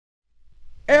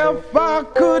If I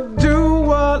could do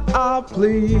what I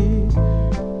please,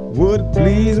 would it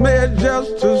please me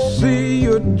just to see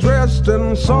you dressed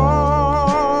in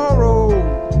sorrow?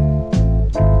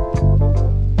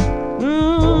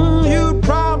 You'd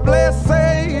probably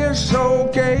say it's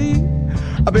okay.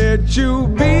 I bet you'll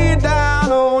be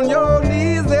down on your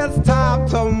knees this time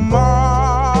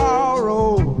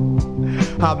tomorrow.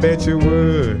 I bet you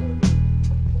would.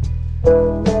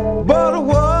 But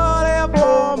what if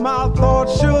all my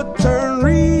thoughts should turn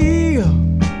real?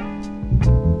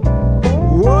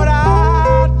 Would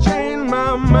I change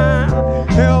my mind,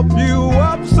 help you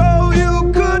up so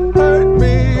you could hurt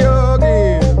me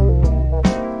again?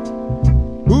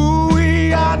 Ooh,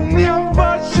 I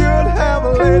never should have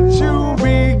let you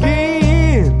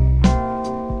begin.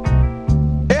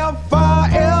 If I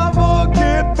ever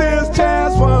get this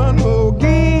chance one more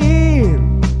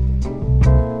again.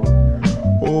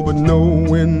 Oh, but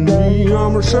knowing me,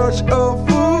 I'm such a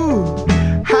fool,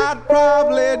 I'd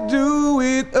probably do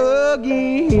it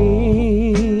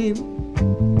again.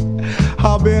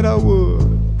 I bet I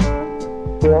would.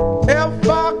 If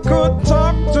I could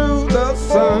talk to the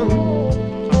sun,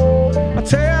 I'd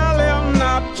tell him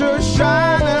not to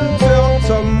shine until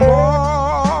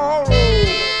tomorrow.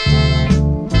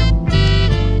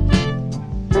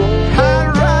 I'd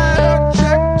write a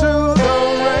check to the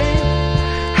rain,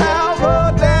 have a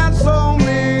dance on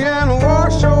me and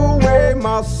wash away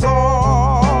my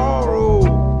sorrow.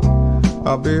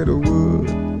 I bet I would.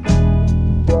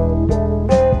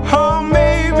 Or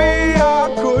maybe I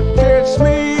could catch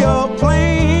me a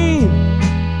plane,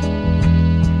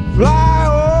 fly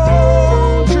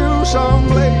on to some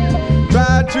place,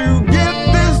 try to get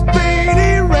this thing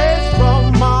erased from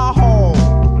my heart.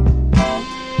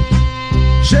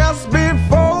 Just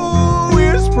before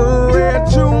it's spread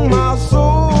to my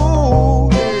soul.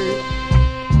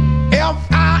 If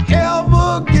I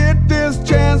ever get this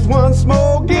chance once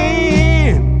more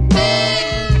again.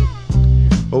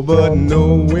 Oh, but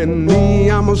knowing me,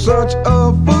 I'm such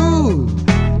a fool,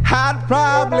 I'd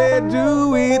probably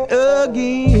do it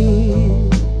again.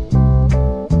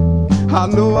 I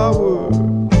know I would.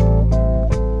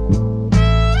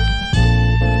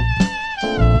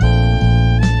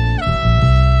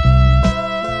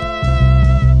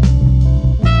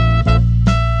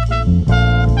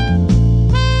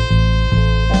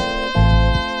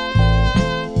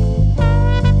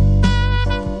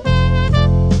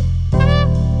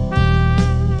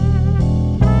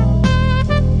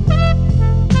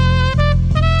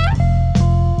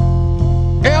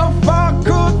 If I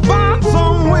could find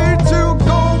some way to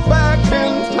go back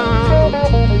in time,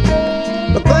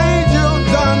 the things you've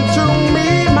done to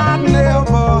me might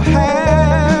never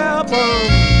happen.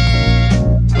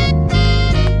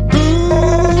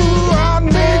 Ooh, I'd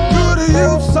make good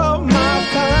use of my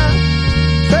time,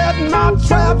 set my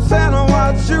traps and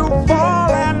watch you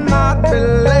fall and not be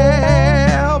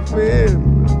laughing.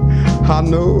 I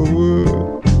know it would.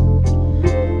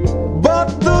 But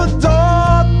the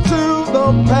door to the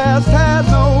past has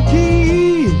no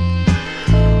key.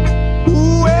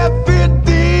 Ooh, if it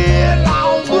did, I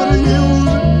would use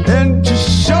it and to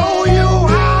show you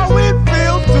how it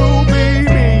feels to be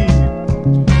me.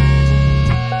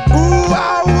 Ooh, I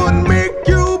would make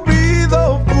you be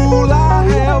the fool I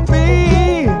have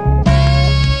been.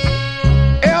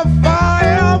 If I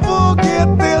ever get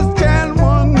this chance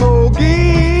one more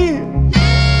again.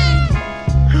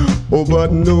 Oh,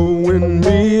 but knowing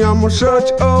me, I'm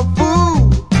such a fool,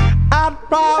 I'd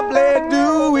probably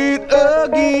do it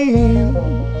again.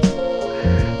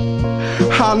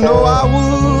 I know I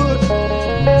would.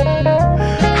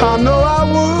 I know I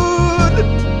would.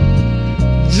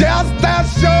 Just as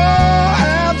sure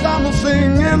as I'm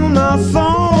singing my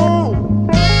song.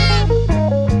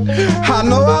 I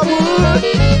know I would.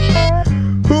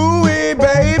 Ooh-wee,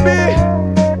 baby.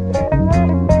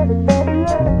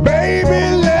 Baby,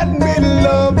 let me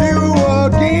love you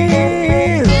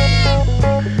again.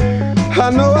 I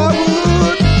know I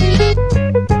would.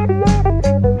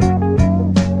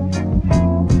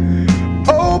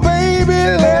 Oh, baby,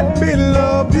 let me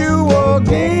love you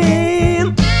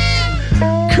again.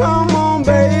 Come on,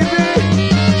 baby.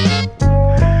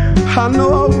 I know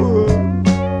I would.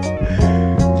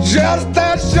 Just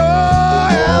that sure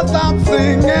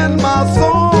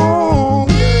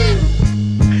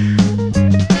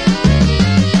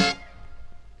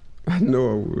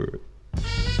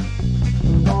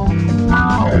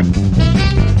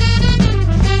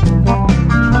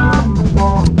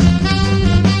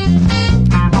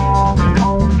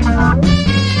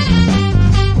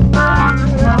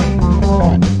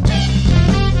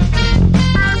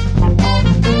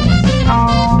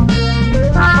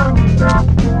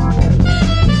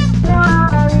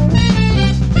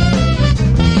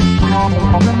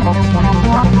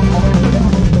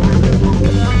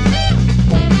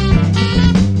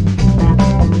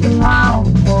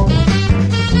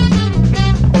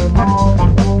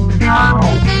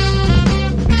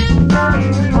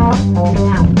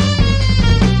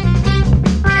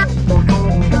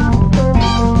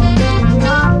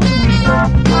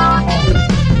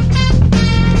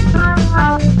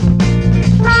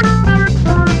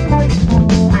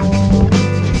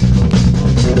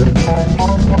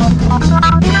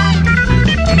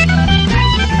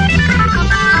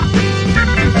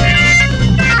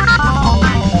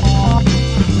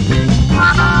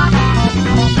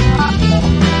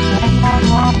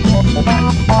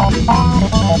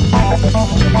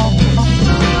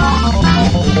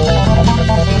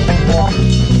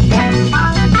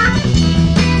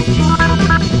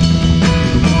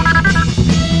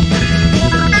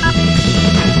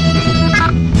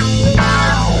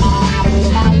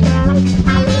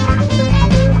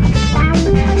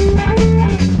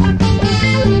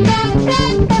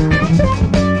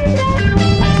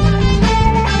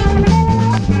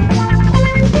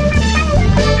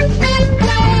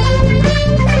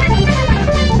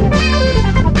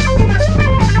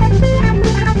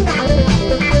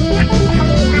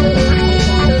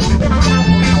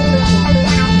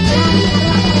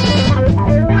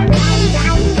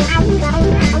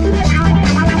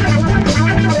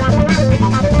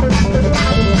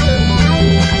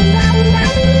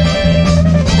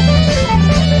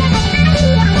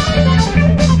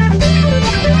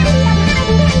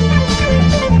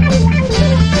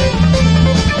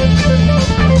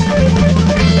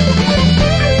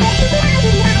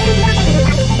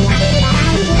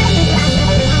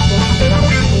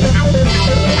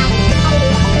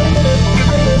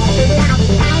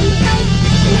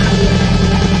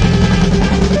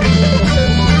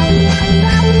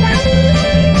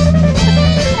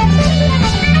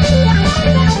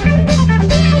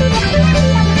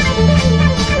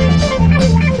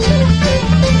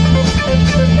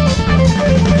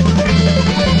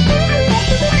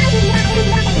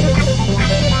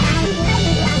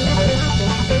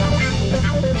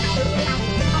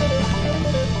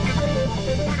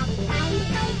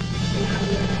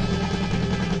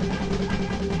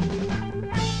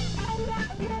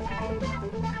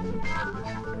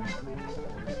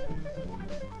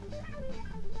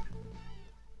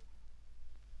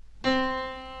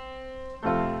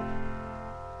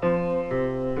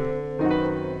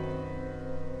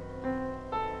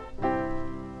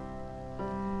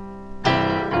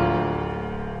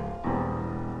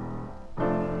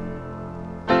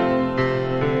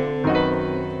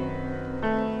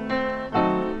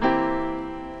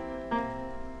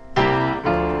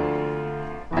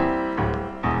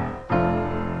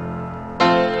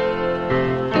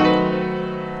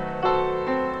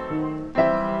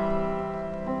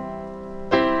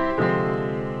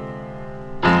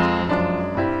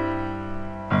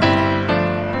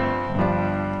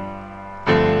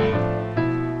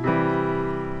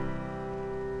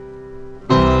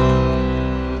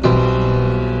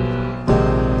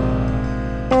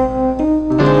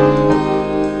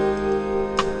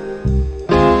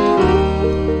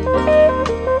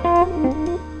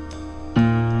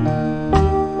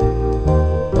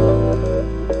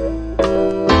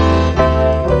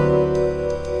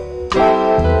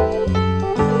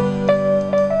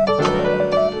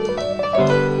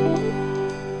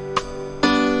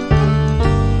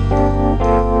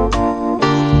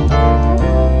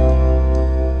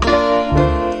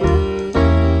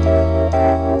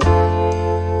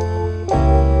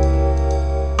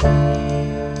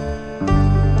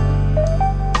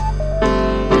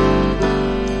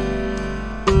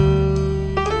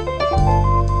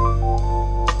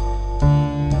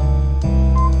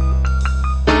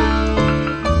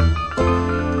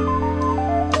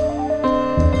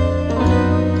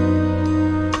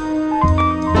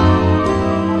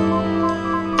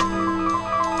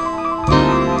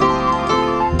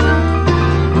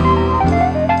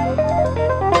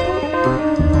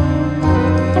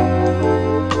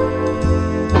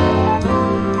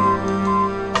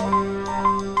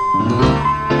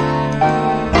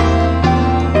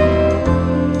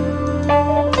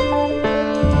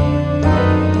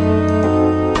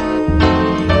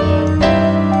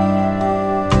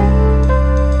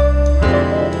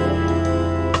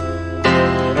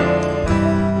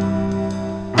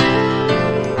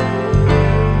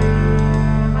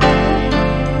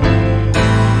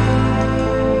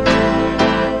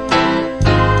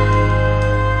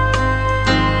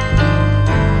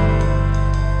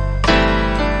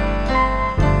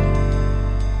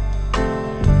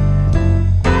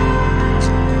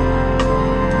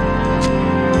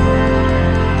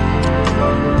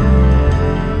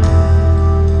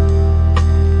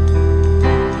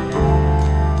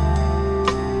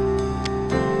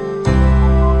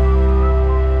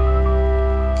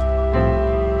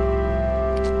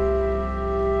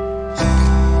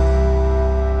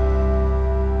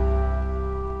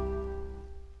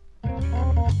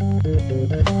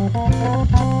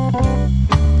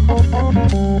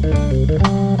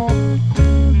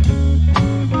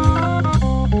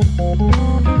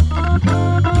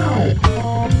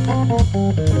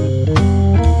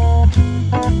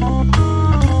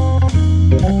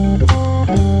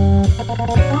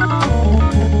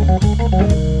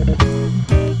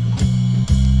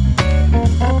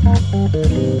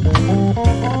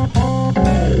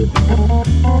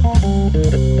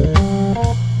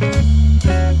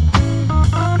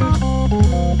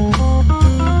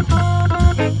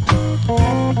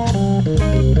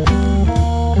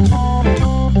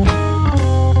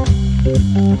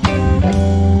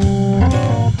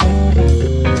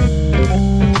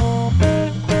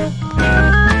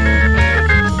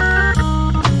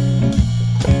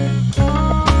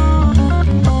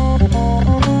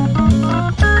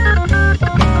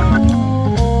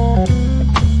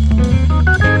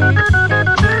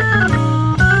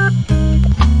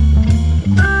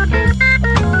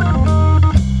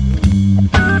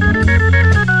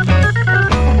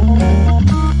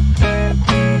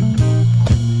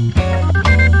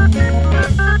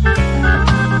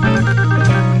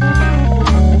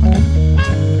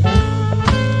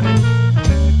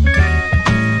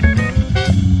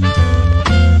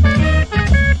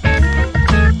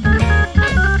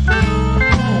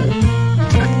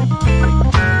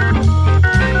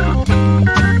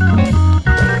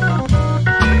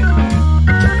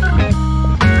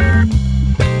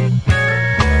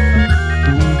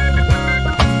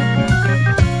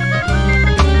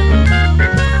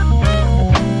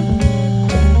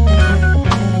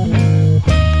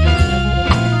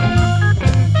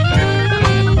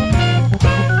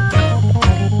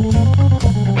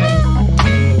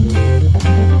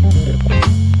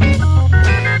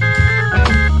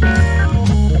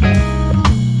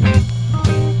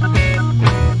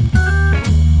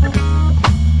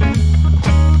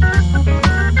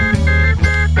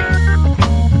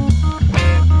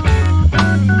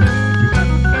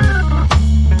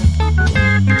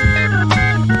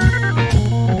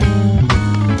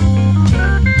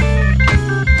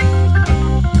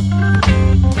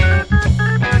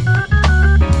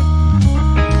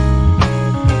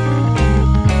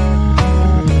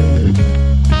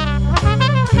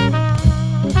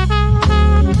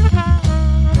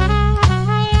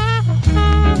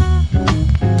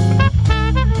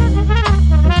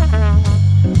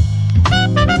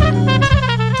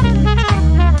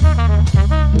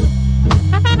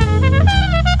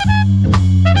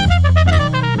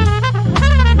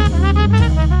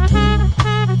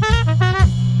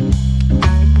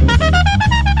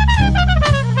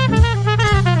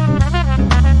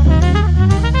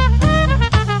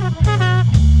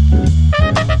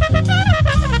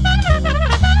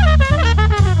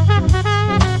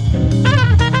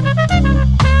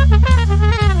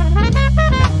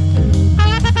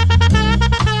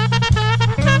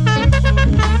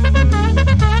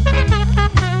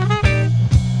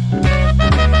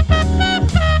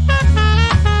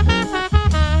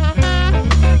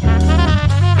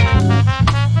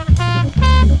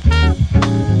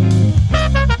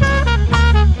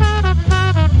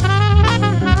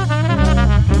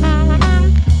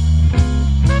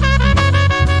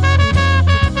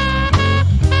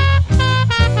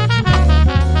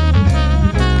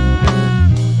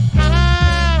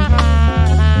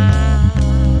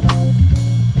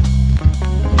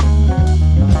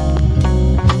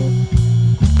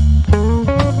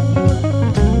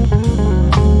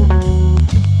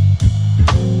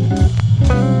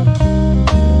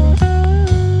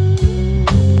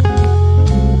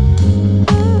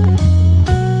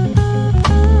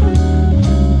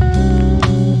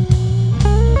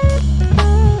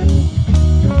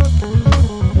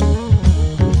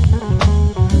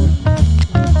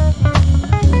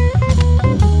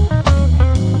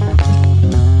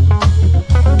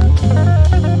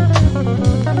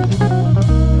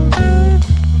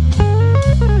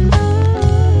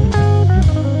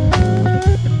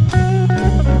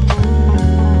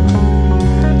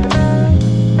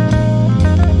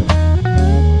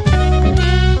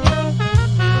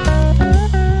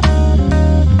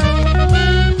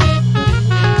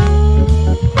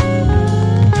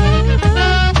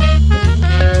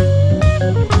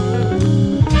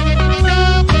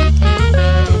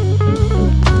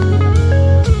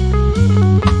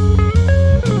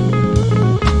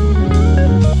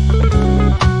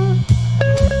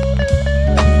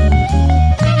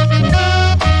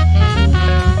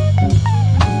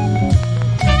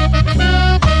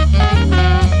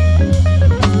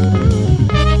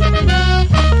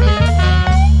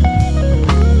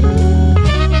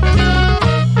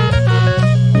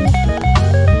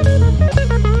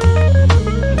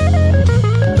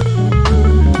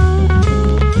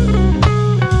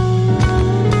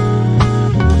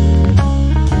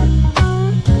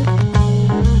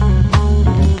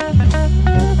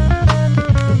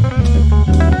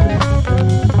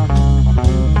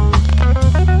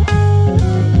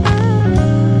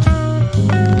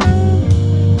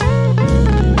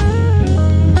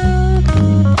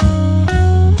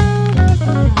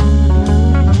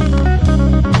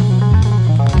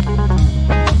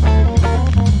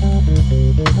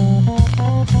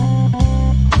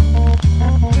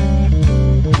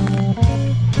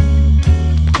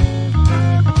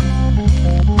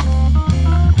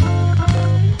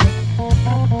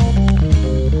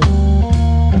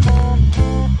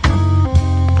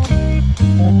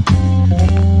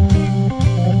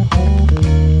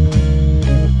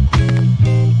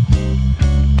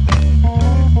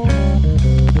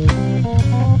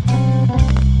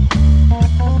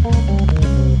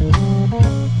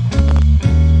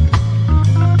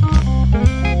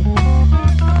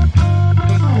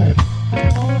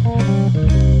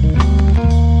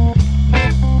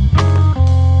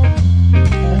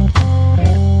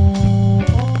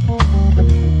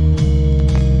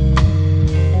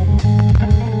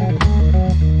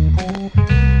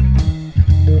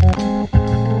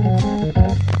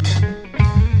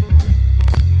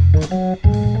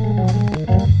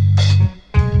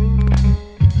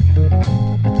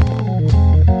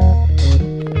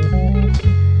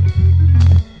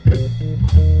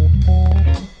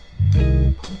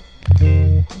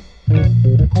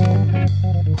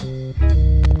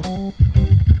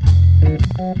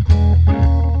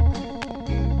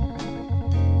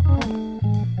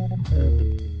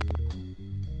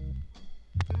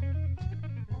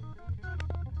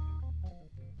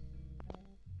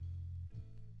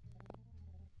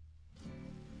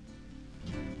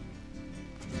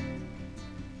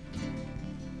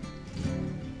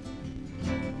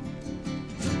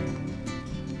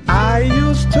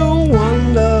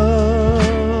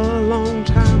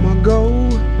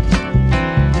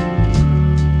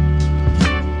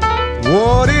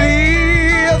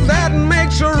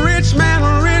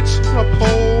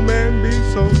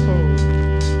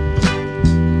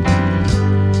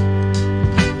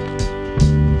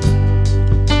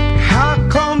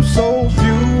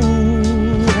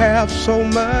so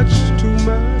much, too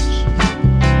much.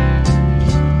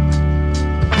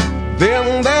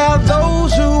 Then there are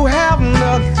those who have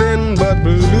nothing but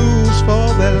blues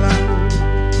for their lives.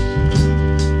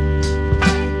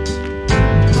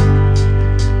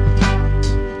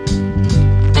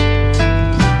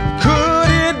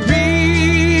 Could it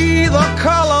be the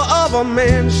color of a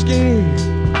man's skin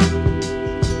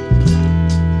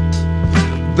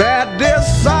that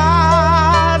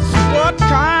decides what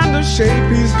kind of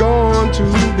shape he's going to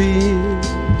be in?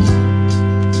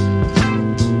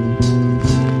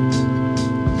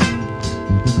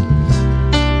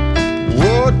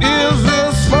 What is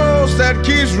this force that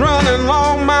keeps running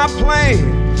along my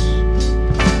plans?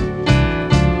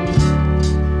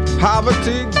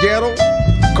 Poverty, ghetto,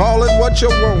 call it what you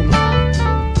want,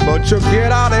 but you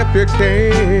get out if you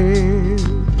can.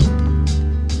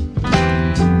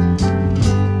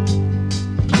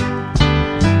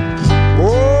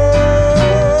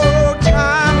 Oh,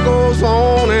 time goes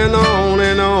on and on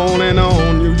and on and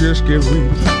on. You just get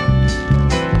weak.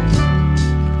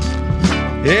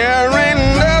 There ain't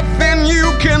nothing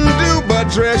you can do but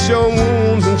dress your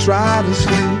wounds and try to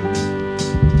sleep.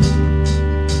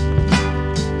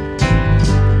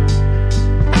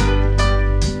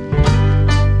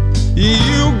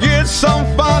 You get some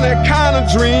funny kind of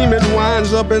dream, it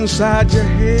winds up inside your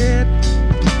head.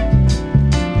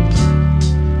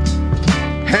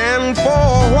 And for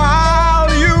a while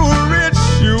you're rich,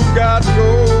 you got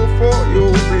gold for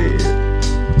your bed.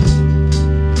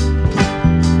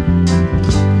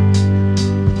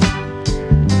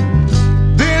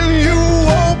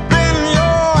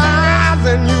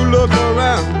 Look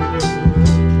around.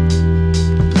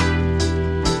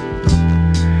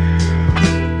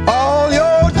 All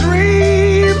your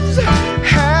dreams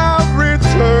have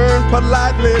returned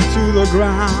politely to the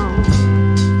ground.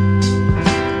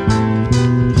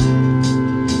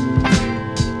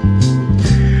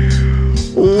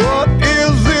 What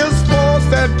is this force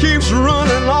that keeps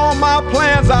running all my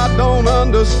plans? I don't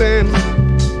understand.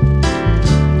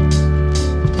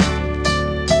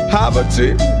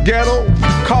 Poverty, ghetto,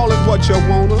 call it what you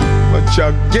wanna, but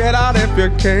you get out if you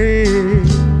can.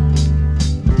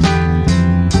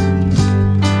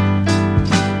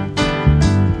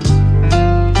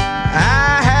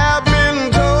 I have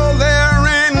been told there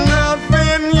ain't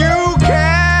nothing you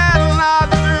cannot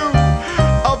do.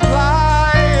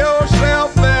 Apply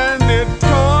yourself and it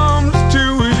comes to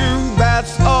you.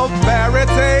 That's a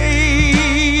verity.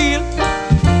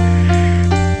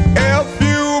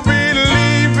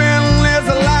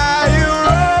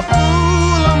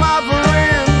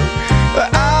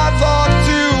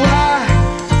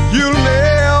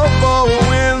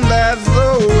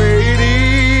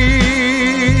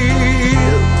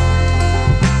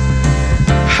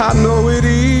 I know it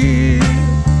is.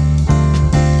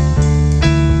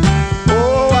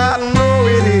 Oh, I know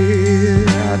it is.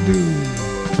 I do.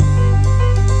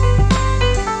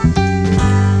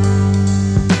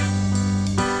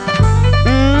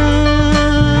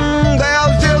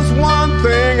 There's just one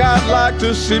thing I'd like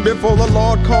to see before the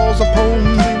Lord calls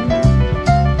upon me.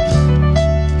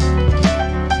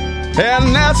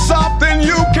 And that's something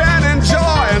you can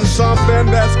enjoy and something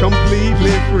that's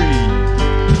completely free.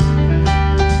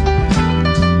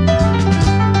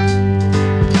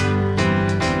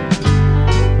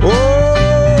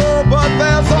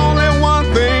 There's only one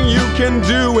thing you can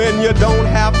do and you don't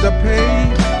have to pay.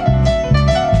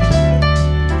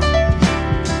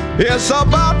 It's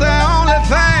about the only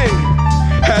thing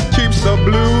that keeps the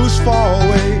blues far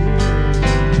away.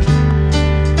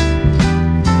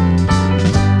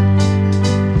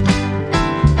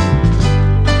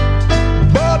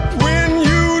 But when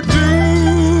you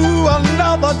do,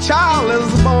 another child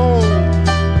is born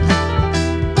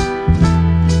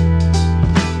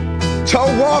to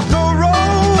walk the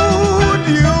road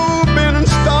you've been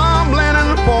stumbling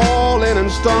and falling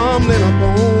and stumbling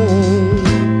upon.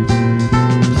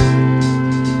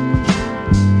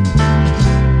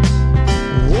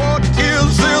 What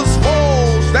is this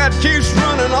force that keeps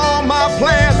running all my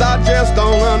plans? I just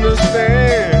don't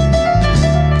understand.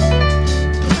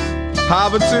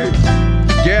 Poverty,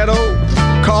 ghetto,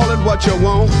 call it what you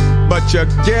want, but you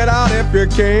get out if you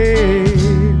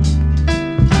can.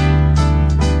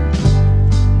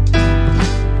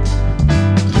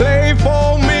 Play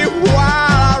for me while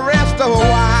I rest a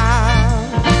while.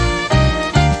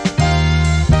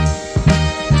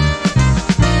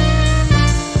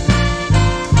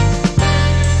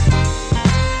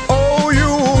 Oh,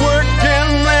 you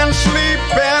working and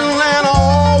sleeping and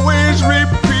always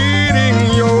repeating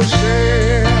yourself.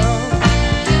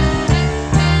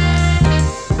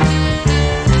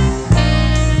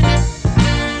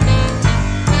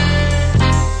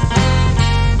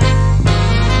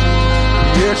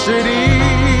 Yes, it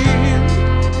is.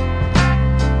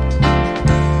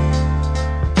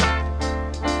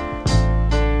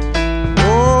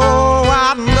 Oh,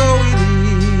 I know it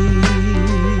is.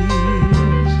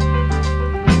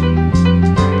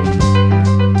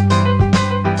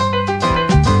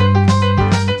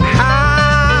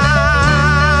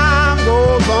 Time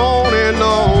goes on and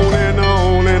on and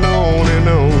on and on and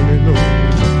on and on.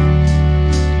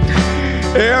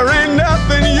 There ain't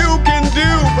nothing you can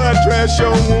do but dress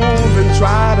your wounds and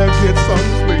try to get some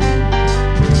sleep.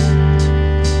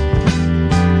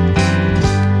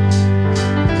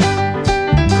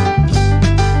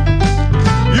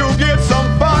 You get some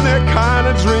funny kind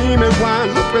of dream, it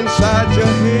winds up inside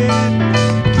your head.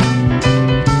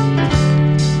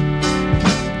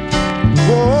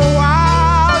 Oh,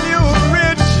 while you're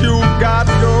rich, you got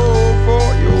to go for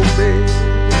your bed.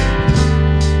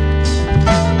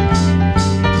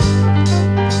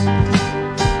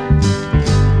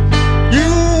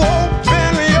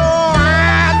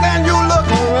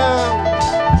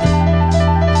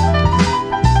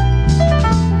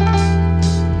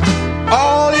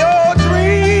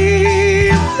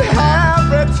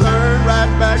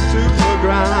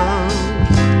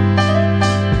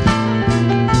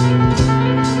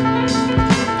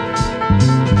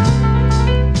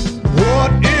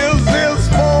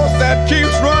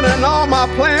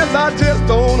 Plans I just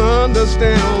don't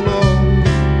understand, no.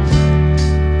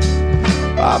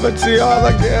 Poverty or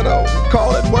the ghetto,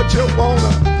 call it what you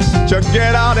wanna, just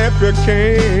get out if you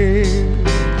can.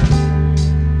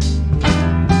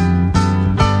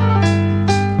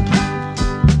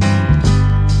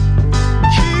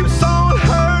 Keeps on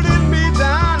hurting me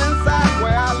down inside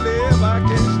where I live, I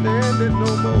can't stand it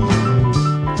no more.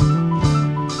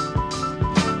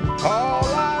 All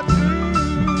I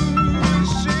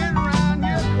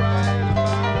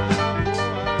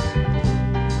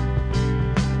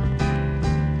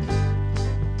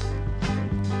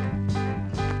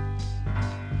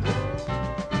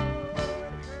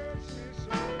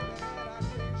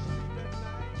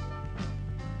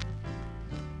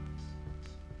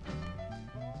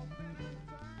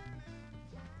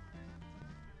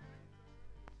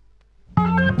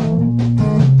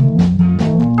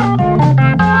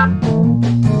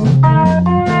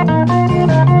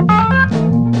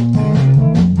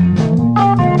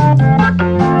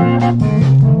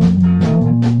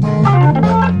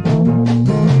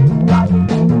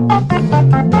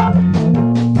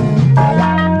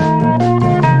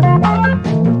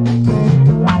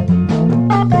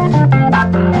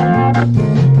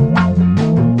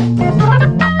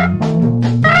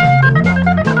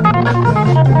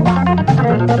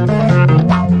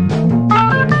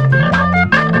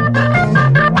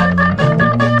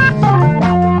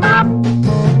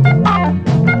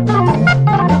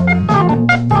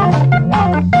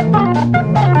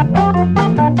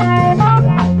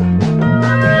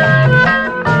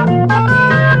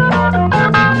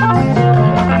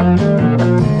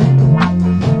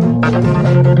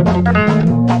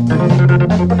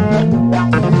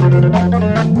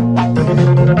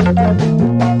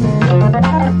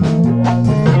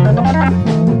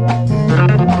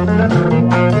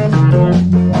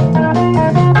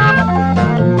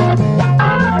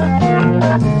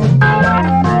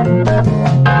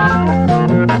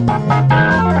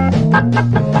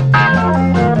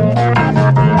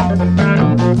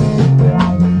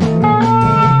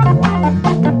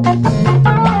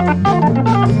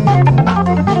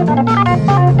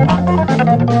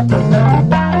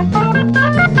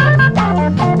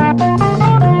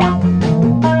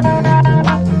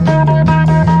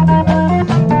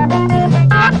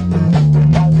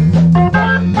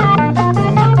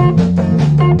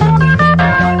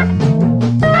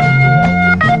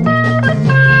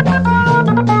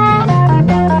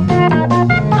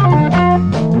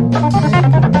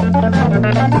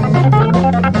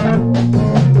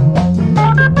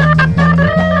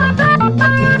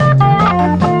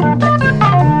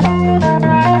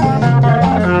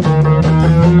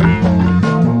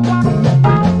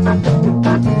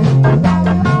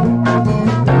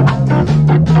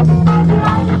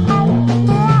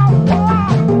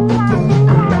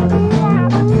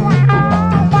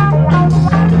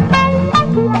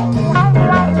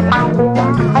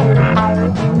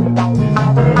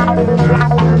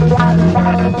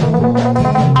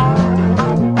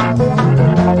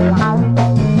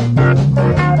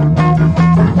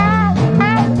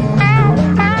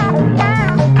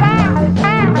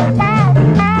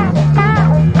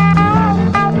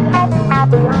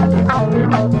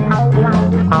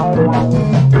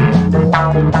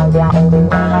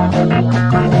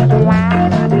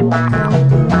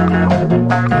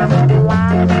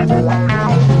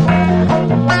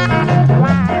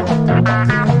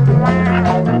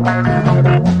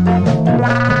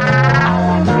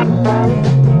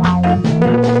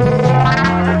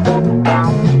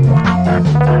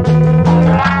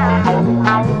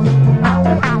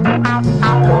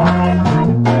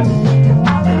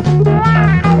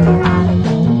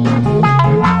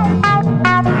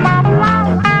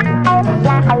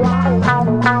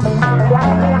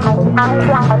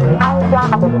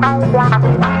Thank